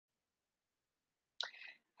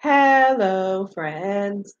Hello,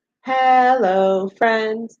 friends. Hello,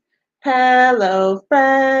 friends. Hello,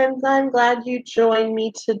 friends. I'm glad you joined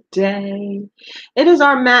me today. It is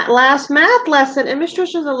our last math lesson, and Miss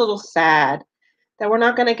Trisha's a little sad that we're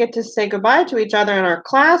not going to get to say goodbye to each other in our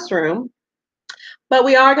classroom, but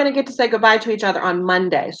we are going to get to say goodbye to each other on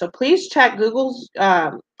Monday. So please check Google's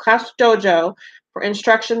Class Dojo for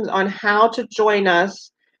instructions on how to join us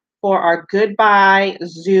for our goodbye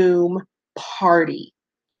Zoom party.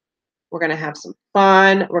 We're going to have some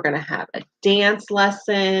fun. We're going to have a dance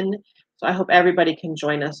lesson. So I hope everybody can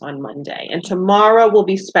join us on Monday. And tomorrow will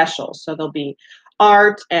be special. So there'll be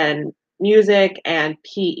art and music and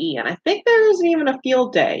PE. And I think there's even a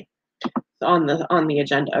field day on the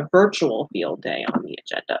agenda, a virtual field day on the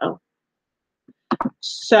agenda.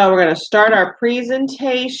 So we're going to start our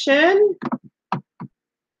presentation.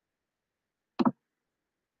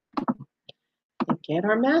 Get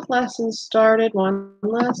our math lessons started one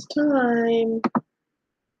last time.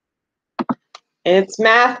 It's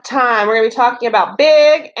math time. We're going to be talking about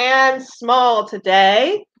big and small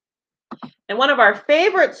today. And one of our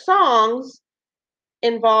favorite songs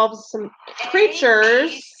involves some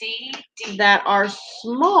creatures that are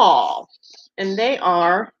small. And they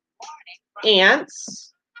are ants.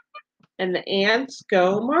 And the ants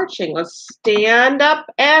go marching. Let's stand up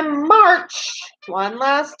and march. One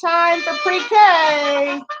last time for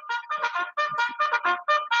pre-K.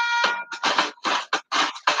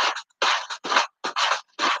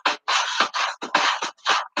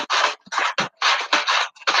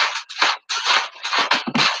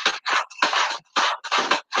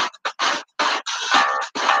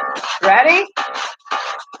 Ready?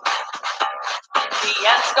 The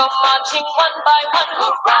ants go marching one by one,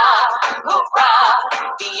 hurrah, hurrah.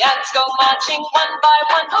 The ants go marching one by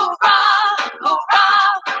one, hurrah,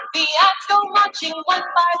 hurrah. The ants go marching one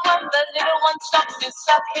by one, the little one stops to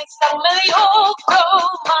suck his thumb, and they all go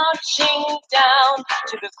marching down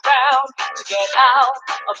to the ground to get out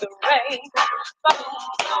of the rain. Boom,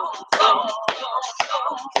 boom, boom, boom,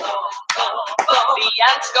 boom, boom, boom, boom. The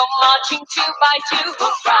ants go marching two by two,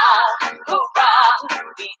 hurrah, hurrah.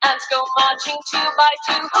 The ants go marching two by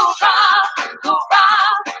two, hurrah,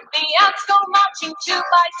 hurrah. The ants go marching two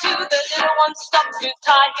by two, the little one stops to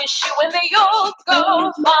tie his shoe, and they all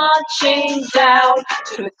go marching down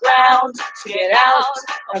to the ground to get out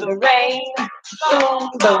of the rain. Boom,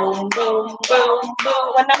 boom, boom, boom, boom.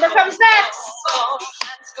 What number comes next?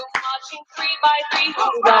 Ants go marching three by three,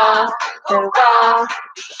 hurrah, hurrah.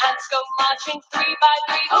 The ants go marching three by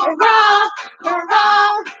three, hurrah,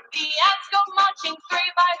 hurrah. The ants go marching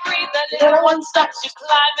three by three, the little one stops to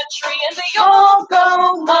climb a tree, and they all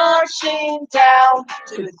go marching down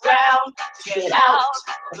to the ground to get out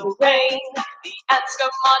of the rain. The ants go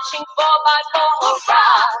marching four by four,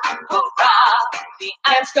 hurrah, hurrah. The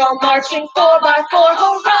ants go marching four by four,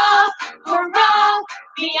 hurrah, hurrah.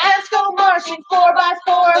 The ants go marching four by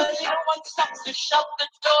four. The little one stops to shut the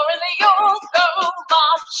door, and they all go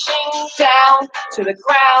marching down to the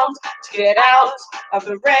ground to get out of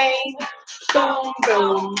the rain. Boom,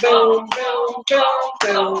 boom, boom, boom, boom,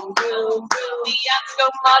 boom, boom, boom. The ants go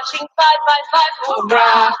marching five by five,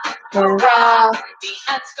 hurrah, hurrah. The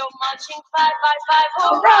ants go marching five by five,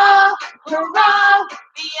 hurrah, hurrah.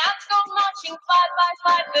 The ants go marching five by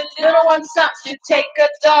five. The little one stops to take a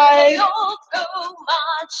dive. They all go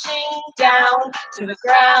marching down to the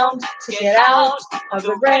ground to get out of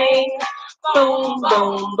the rain. Boom,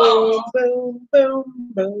 boom, boom, boom, boom,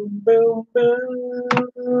 boom, boom,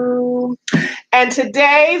 boom. And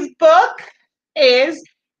today's book is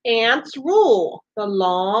Ants Rule, the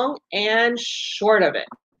long and short of it.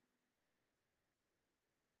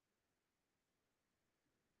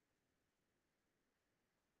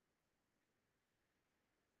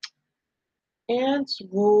 Ants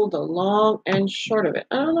rule, the long and short of it.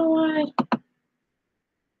 I don't know why.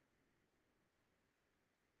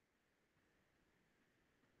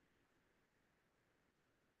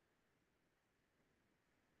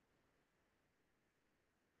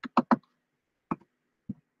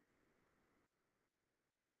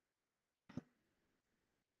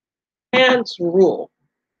 Ants rule.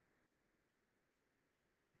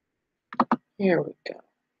 Here we go.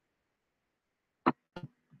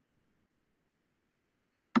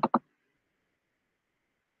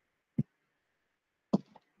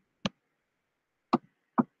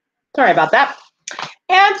 Sorry about that.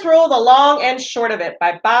 Ants Rule, the Long and Short of It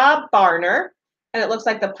by Bob Barner. And it looks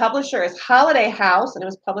like the publisher is Holiday House, and it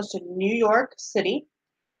was published in New York City.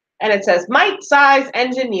 And it says, mite-sized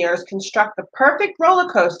engineers construct the perfect roller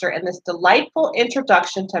coaster in this delightful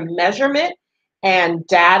introduction to measurement and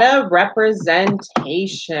data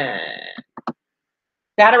representation.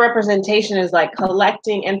 Data representation is like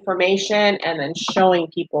collecting information and then showing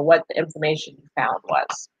people what the information you found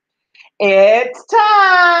was. It's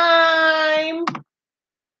time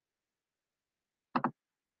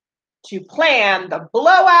to plan the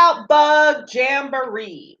Blowout Bug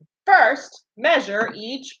Jamboree. First, measure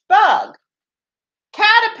each bug.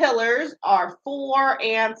 Caterpillars are 4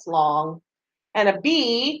 ants long, and a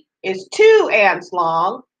bee is 2 ants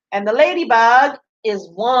long, and the ladybug is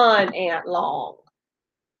 1 ant long.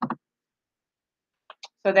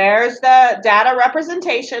 So there's the data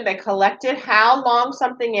representation. They collected how long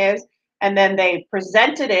something is, and then they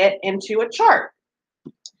presented it into a chart.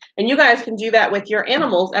 And you guys can do that with your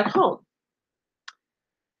animals at home.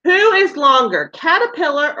 Who is longer,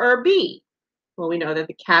 caterpillar or bee? Well, we know that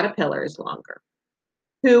the caterpillar is longer.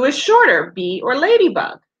 Who is shorter, bee or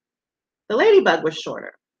ladybug? The ladybug was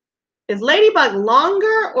shorter. Is ladybug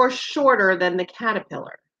longer or shorter than the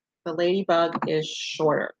caterpillar? The ladybug is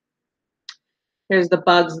shorter. Here's the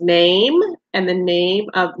bug's name and the name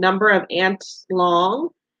of number of ants long,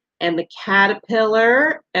 and the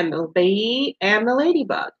caterpillar and the bee and the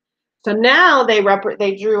ladybug. So now they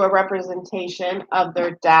drew a representation of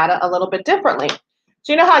their data a little bit differently.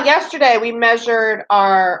 So you know how yesterday we measured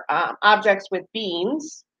our objects with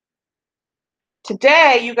beans?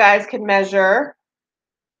 Today you guys can measure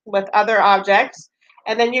with other objects,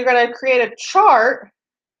 and then you're going to create a chart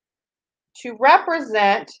to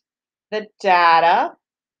represent the data.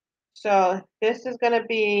 So this is going to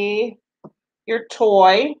be your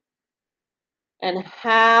toy, and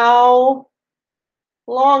how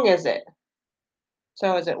long is it?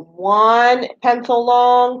 So is it 1 pencil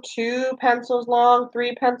long, 2 pencils long,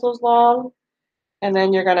 3 pencils long? And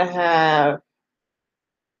then you're going to have,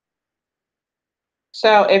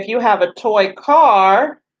 so if you have a toy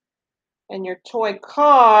car and your toy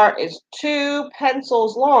car is 2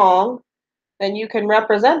 pencils long, then you can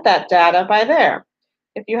represent that data by there.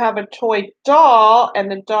 If you have a toy doll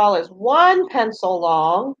and the doll is 1 pencil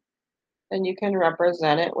long, then you can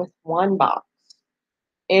represent it with 1 box.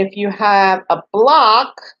 If you have a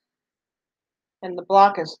block and the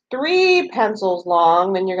block is 3 pencils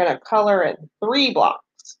long, then you're going to color it 3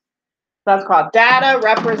 blocks. That's called data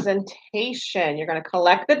representation. You're going to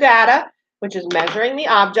collect the data, which is measuring the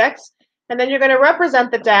objects, and then you're going to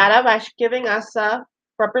represent the data by giving us a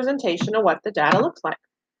representation of what the data looks like.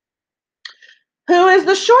 Who is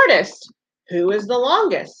the shortest? Who is the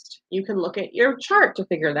longest? You can look at your chart to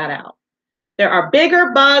figure that out. There are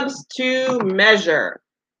bigger bugs to measure.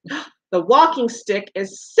 The walking stick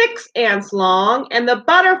is 6 ants long, and the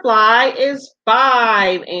butterfly is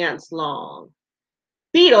 5 ants long.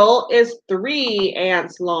 Beetle is 3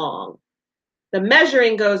 ants long. The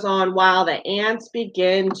measuring goes on while the ants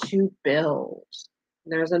begin to build.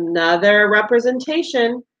 There's another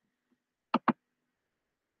representation.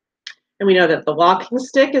 And we know that the walking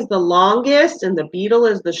stick is the longest, and the beetle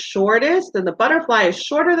is the shortest, and the butterfly is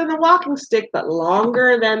shorter than the walking stick, but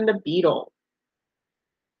longer than the beetle.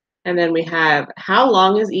 And then we have, how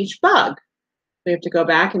long is each bug? We have to go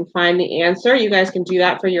back and find the answer. You guys can do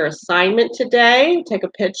that for your assignment today. Take a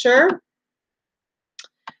picture.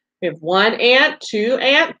 We have 1 ant, 2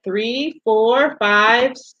 ant, 3, 4,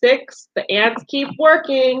 5, 6. The ants keep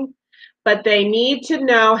working, but they need to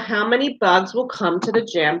know how many bugs will come to the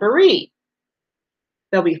jamboree.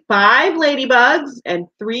 There'll be 5 ladybugs and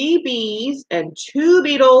 3 bees and 2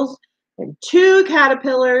 beetles and 2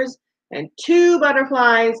 caterpillars and 2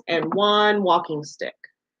 butterflies and 1 walking stick.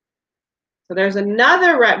 So there's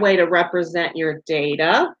another way to represent your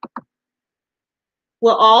data.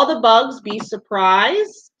 Will all the bugs be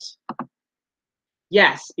surprised?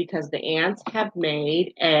 Yes, because the ants have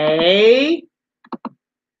made a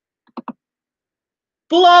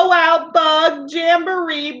blowout bug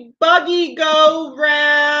jamboree buggy go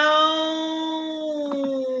round.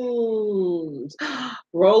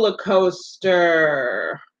 Roller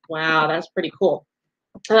coaster. Wow, that's pretty cool.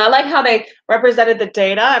 And I like how they represented the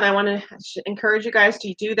data, and I want to encourage you guys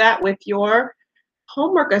to do that with your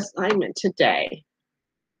homework assignment today.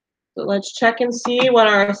 So let's check and see what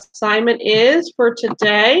our assignment is for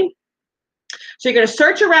today. So you're going to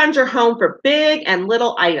search around your home for big and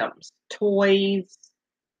little items, toys,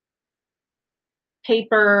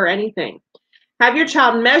 paper, anything. Have your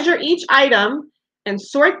child measure each item and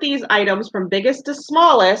sort these items from biggest to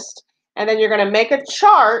smallest, and then you're going to make a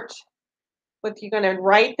chart. You're going to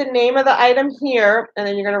write the name of the item here, and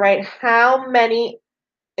then you're going to write how many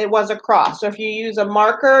it was across. So if you use a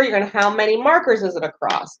marker, you're going to, how many markers is it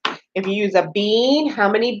across? If you use a bean, how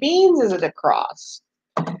many beans is it across?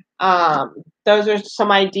 Those are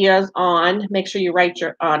some ideas on, make sure you write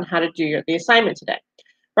on how to do the assignment today.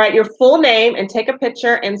 Write your full name and take a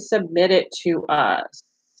picture and submit it to us.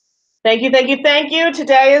 Thank you, thank you, thank you.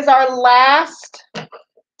 Today is our last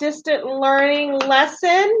distant learning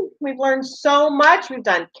lesson. We've learned so much. We've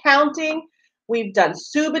done counting, we've done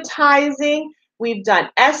subitizing, we've done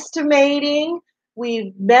estimating,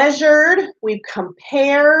 we've measured, we've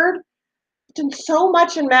compared. We've done so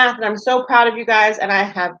much in math, and I'm so proud of you guys, and I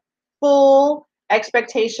have full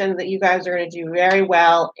expectations that you guys are going to do very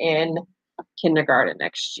well in kindergarten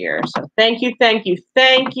next year. So thank you, thank you,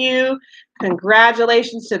 thank you.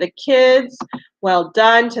 Congratulations to the kids. Well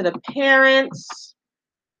done to the parents.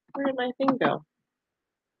 Where did my thing go?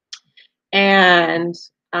 And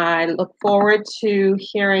I look forward to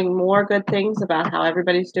hearing more good things about how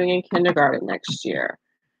everybody's doing in kindergarten next year.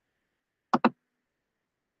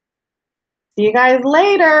 See you guys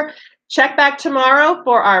later. Check back tomorrow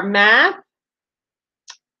for our math,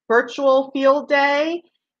 virtual field day,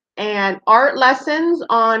 and art lessons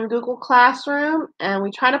on Google Classroom. And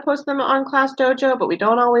we try to post them on Class Dojo, but we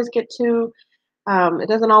don't always get to, it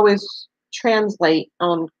doesn't always translate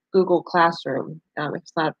on Google Classroom if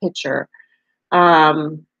it's not a picture.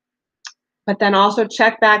 But then also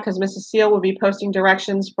check back because Mrs. Seal will be posting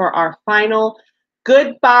directions for our final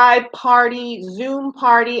goodbye party, Zoom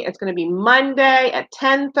party. It's going to be Monday at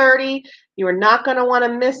 10:30. You are not going to want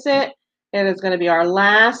to miss it. It is going to be our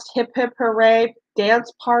last hip hip hooray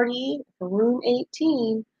dance party for room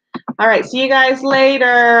 18. All right, see you guys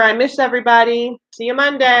later. I miss everybody. See you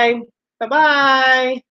Monday. Bye-bye.